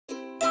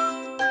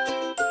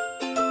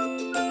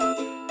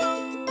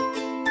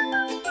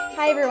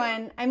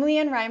everyone, I'm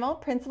LeeAnne Rimel,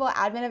 Principal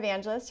Admin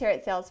Evangelist here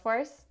at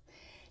Salesforce.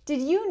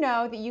 Did you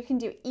know that you can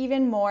do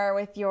even more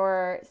with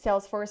your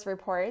Salesforce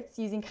reports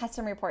using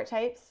custom report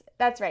types?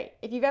 That's right.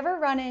 If you've ever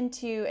run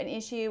into an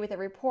issue with a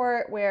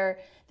report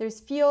where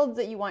there's fields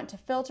that you want to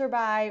filter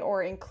by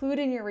or include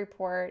in your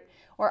report,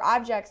 or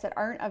objects that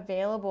aren't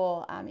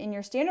available in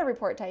your standard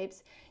report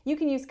types, you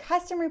can use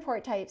custom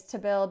report types to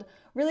build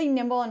really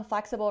nimble and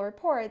flexible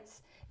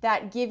reports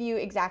that give you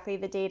exactly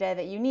the data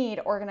that you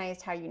need,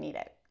 organized how you need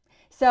it.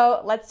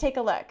 So let's take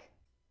a look.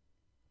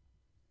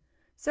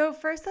 So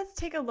first, let's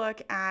take a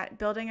look at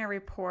building a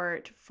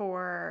report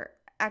for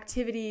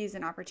activities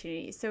and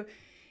opportunities. So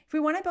if we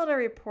want to build a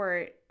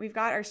report, we've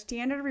got our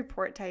standard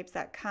report types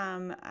that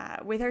come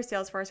with our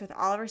Salesforce with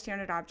all of our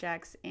standard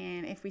objects.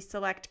 And if we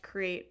select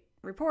create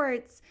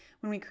reports,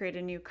 when we create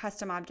a new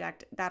custom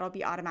object, that'll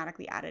be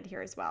automatically added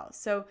here as well.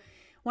 So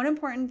one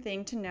important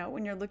thing to note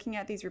when you're looking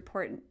at these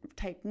report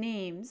type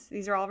names,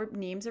 these are all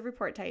names of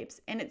report types,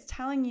 and it's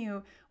telling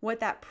you what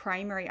that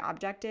primary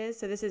object is.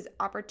 So this is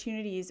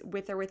opportunities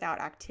with or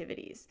without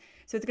activities.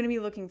 So it's going to be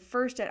looking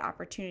first at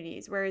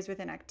opportunities, whereas with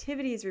an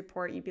activities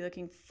report, you'd be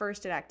looking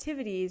first at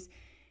activities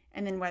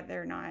and then whether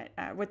or not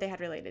what they had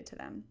related to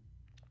them.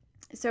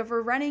 So if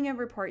we're running a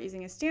report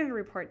using a standard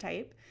report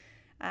type,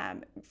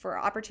 for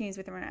opportunities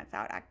with or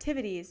without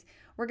activities,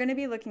 we're going to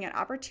be looking at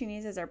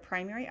opportunities as our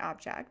primary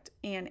object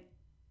and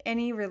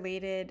any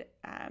related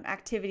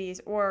activities,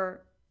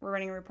 or we're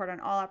running a report on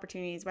all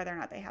opportunities, whether or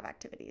not they have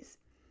activities.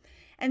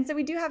 And so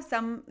we do have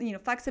some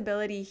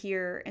flexibility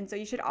here, and so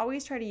you should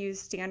always try to use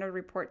standard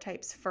report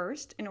types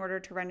first in order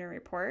to run your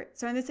report.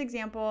 So in this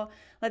example,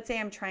 let's say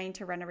I'm trying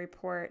to run a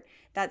report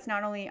that's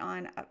not only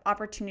on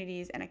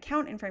opportunities and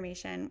account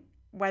information,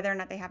 whether or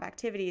not they have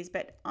activities,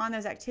 but on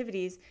those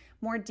activities,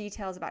 more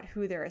details about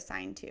who they're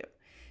assigned to.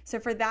 So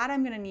for that,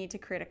 I'm going to need to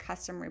create a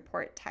custom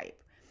report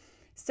type.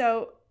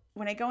 So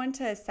when I go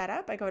into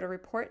setup, I go to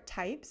report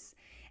types,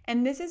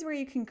 and this is where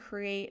you can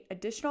create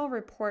additional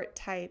report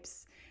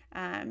types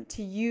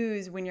to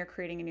use when you're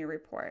creating a new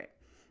report.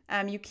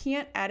 You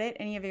can't edit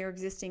any of your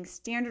existing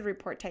standard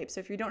report types.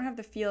 So if you don't have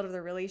the field of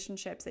the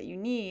relationships that you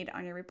need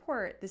on your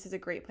report, this is a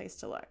great place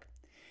to look.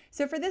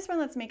 So for this one,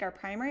 let's make our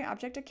primary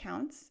object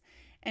accounts,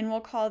 and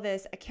we'll call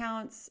this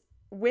accounts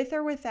with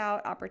or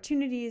without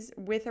opportunities,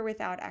 with or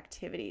without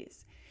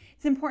activities.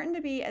 It's important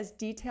to be as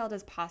detailed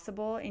as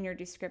possible in your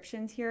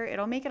descriptions here.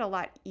 It'll make it a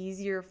lot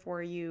easier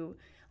for you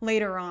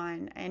later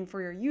on and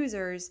for your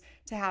users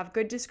to have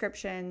good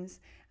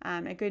descriptions,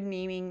 a good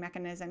naming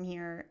mechanism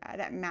here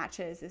that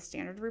matches the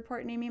standard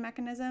report naming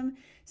mechanism,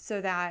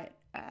 so that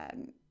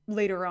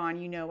later on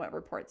you know what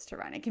reports to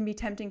run. It can be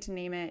tempting to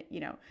name it,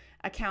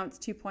 accounts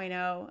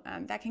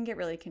 2.0. That can get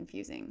really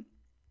confusing.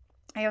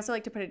 I also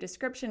like to put a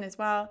description as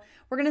well.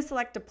 We're going to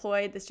select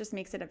deployed. This just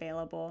makes it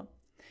available.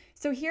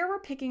 So here we're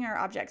picking our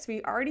objects.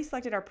 We already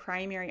selected our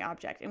primary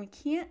object, and we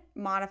can't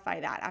modify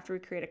that after we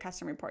create a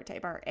custom report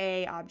type. Our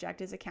A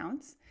object is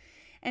accounts.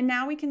 And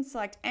now we can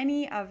select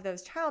any of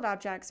those child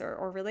objects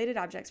or related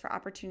objects for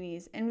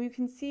opportunities. And we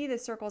can see the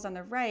circles on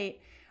the right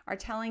are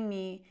telling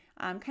me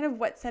kind of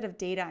what set of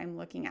data I'm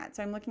looking at.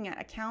 So I'm looking at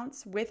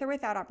accounts with or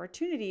without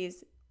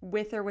opportunities,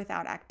 with or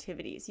without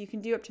activities. You can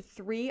do up to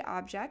 3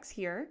 objects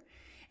here.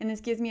 And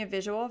this gives me a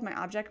visual of my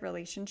object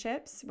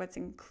relationships, what's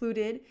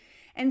included.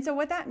 And so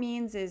what that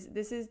means is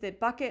this is the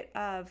bucket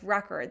of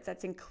records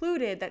that's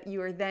included that you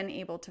are then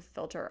able to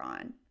filter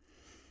on.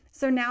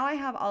 So now I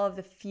have all of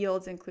the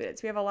fields included.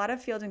 So we have a lot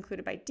of fields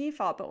included by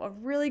default, but a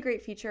really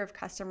great feature of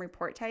custom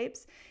report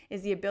types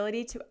is the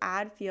ability to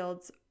add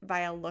fields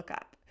via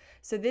lookup.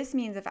 So this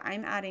means if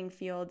I'm adding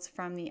fields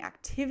from the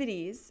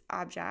activities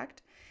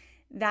object,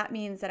 that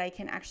means that I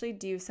can actually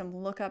do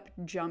some lookup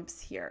jumps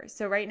here.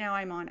 So right now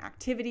I'm on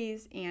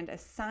activities and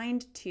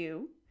assigned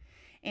to,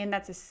 and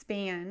that's a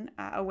span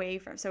away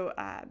from, so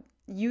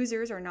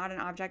users are not an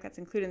object that's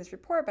included in this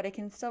report, but I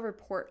can still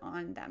report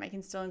on them. I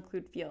can still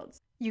include fields.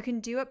 You can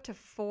do up to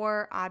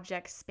 4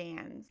 object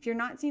spans. If you're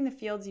not seeing the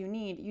fields you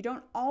need, you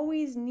don't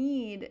always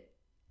need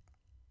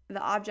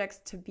the objects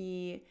to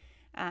be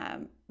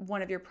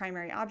one of your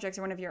primary objects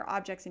or one of your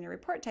objects in your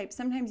report type.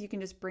 Sometimes you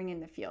can just bring in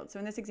the fields. So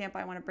in this example,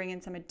 I want to bring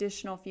in some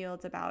additional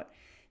fields about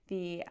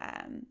the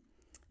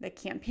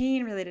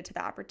campaign related to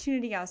the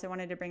opportunity. I also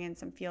wanted to bring in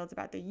some fields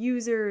about the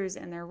users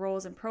and their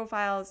roles and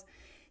profiles.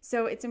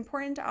 So it's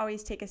important to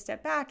always take a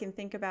step back and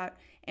think about,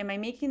 am I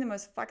making the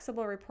most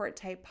flexible report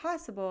type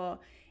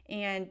possible?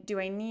 And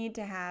do I need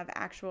to have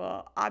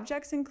actual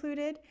objects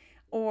included,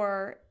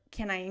 or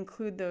can I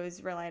include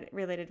those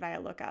related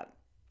via lookup?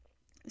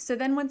 So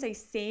then once I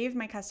save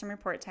my custom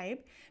report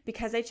type,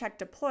 because I checked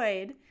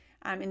deployed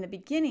in the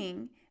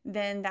beginning,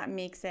 then that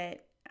makes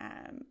it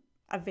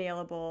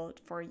available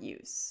for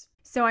use.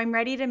 So I'm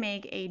ready to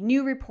make a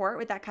new report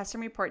with that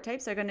custom report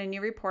type. So I go to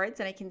new reports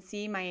and I can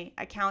see my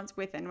accounts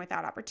with and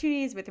without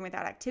opportunities, with and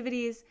without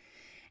activities.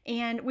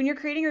 And when you're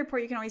creating a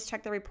report, you can always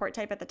check the report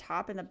type at the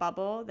top in the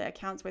bubble, the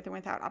accounts with and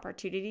without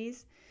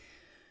opportunities.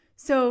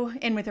 So,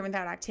 and with or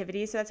without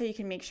activities. So that's how you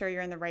can make sure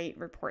you're in the right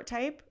report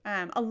type.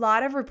 A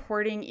lot of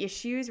reporting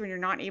issues when you're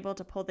not able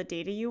to pull the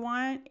data you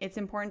want, it's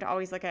important to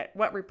always look at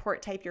what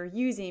report type you're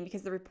using,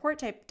 because the report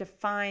type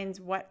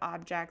defines what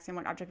objects and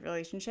what object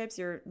relationships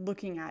you're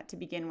looking at to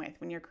begin with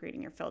when you're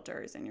creating your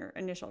filters and your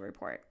initial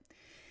report.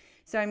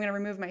 So I'm going to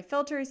remove my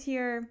filters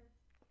here.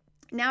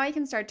 Now I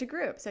can start to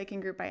group. So I can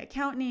group by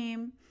account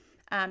name.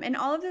 And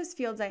all of those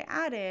fields I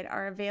added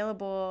are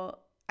available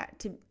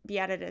to be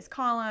added as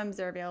columns.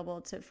 They're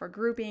available for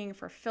grouping,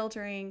 for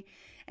filtering.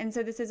 And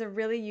so this is a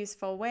really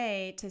useful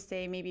way to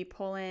say, maybe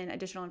pull in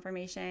additional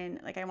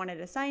information like I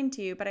wanted assigned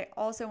to, but I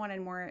also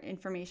wanted more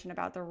information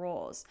about the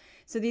roles.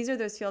 So these are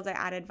those fields I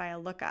added via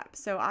lookup.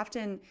 So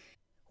often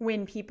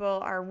when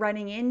people are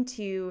running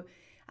into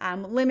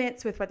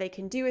limits with what they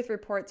can do with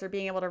reports or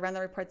being able to run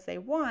the reports they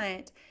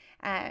want,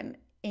 and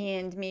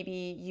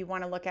maybe you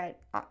want to look at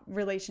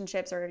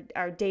relationships or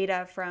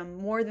data from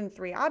more than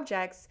 3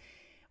 objects,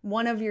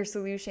 one of your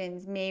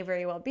solutions may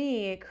very well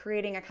be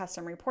creating a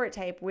custom report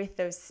type with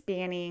those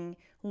spanning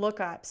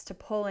lookups to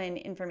pull in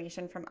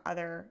information from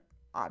other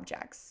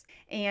objects.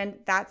 And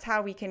that's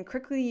how we can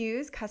quickly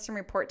use custom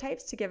report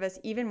types to give us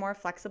even more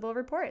flexible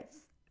reports.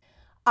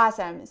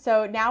 Awesome.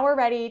 So now we're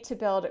ready to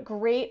build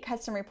great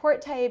custom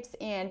report types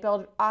and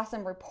build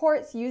awesome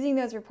reports using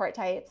those report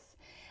types.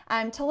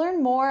 To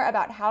learn more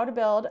about how to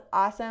build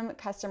awesome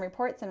custom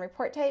reports and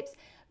report types,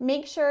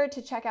 make sure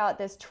to check out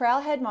this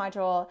Trailhead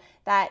module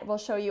that will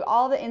show you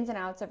all the ins and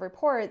outs of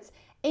reports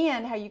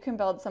and how you can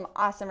build some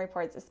awesome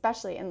reports,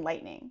 especially in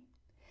Lightning.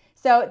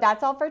 So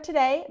that's all for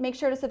today. Make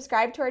sure to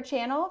subscribe to our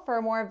channel for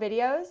more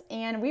videos,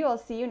 and we will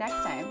see you next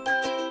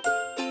time.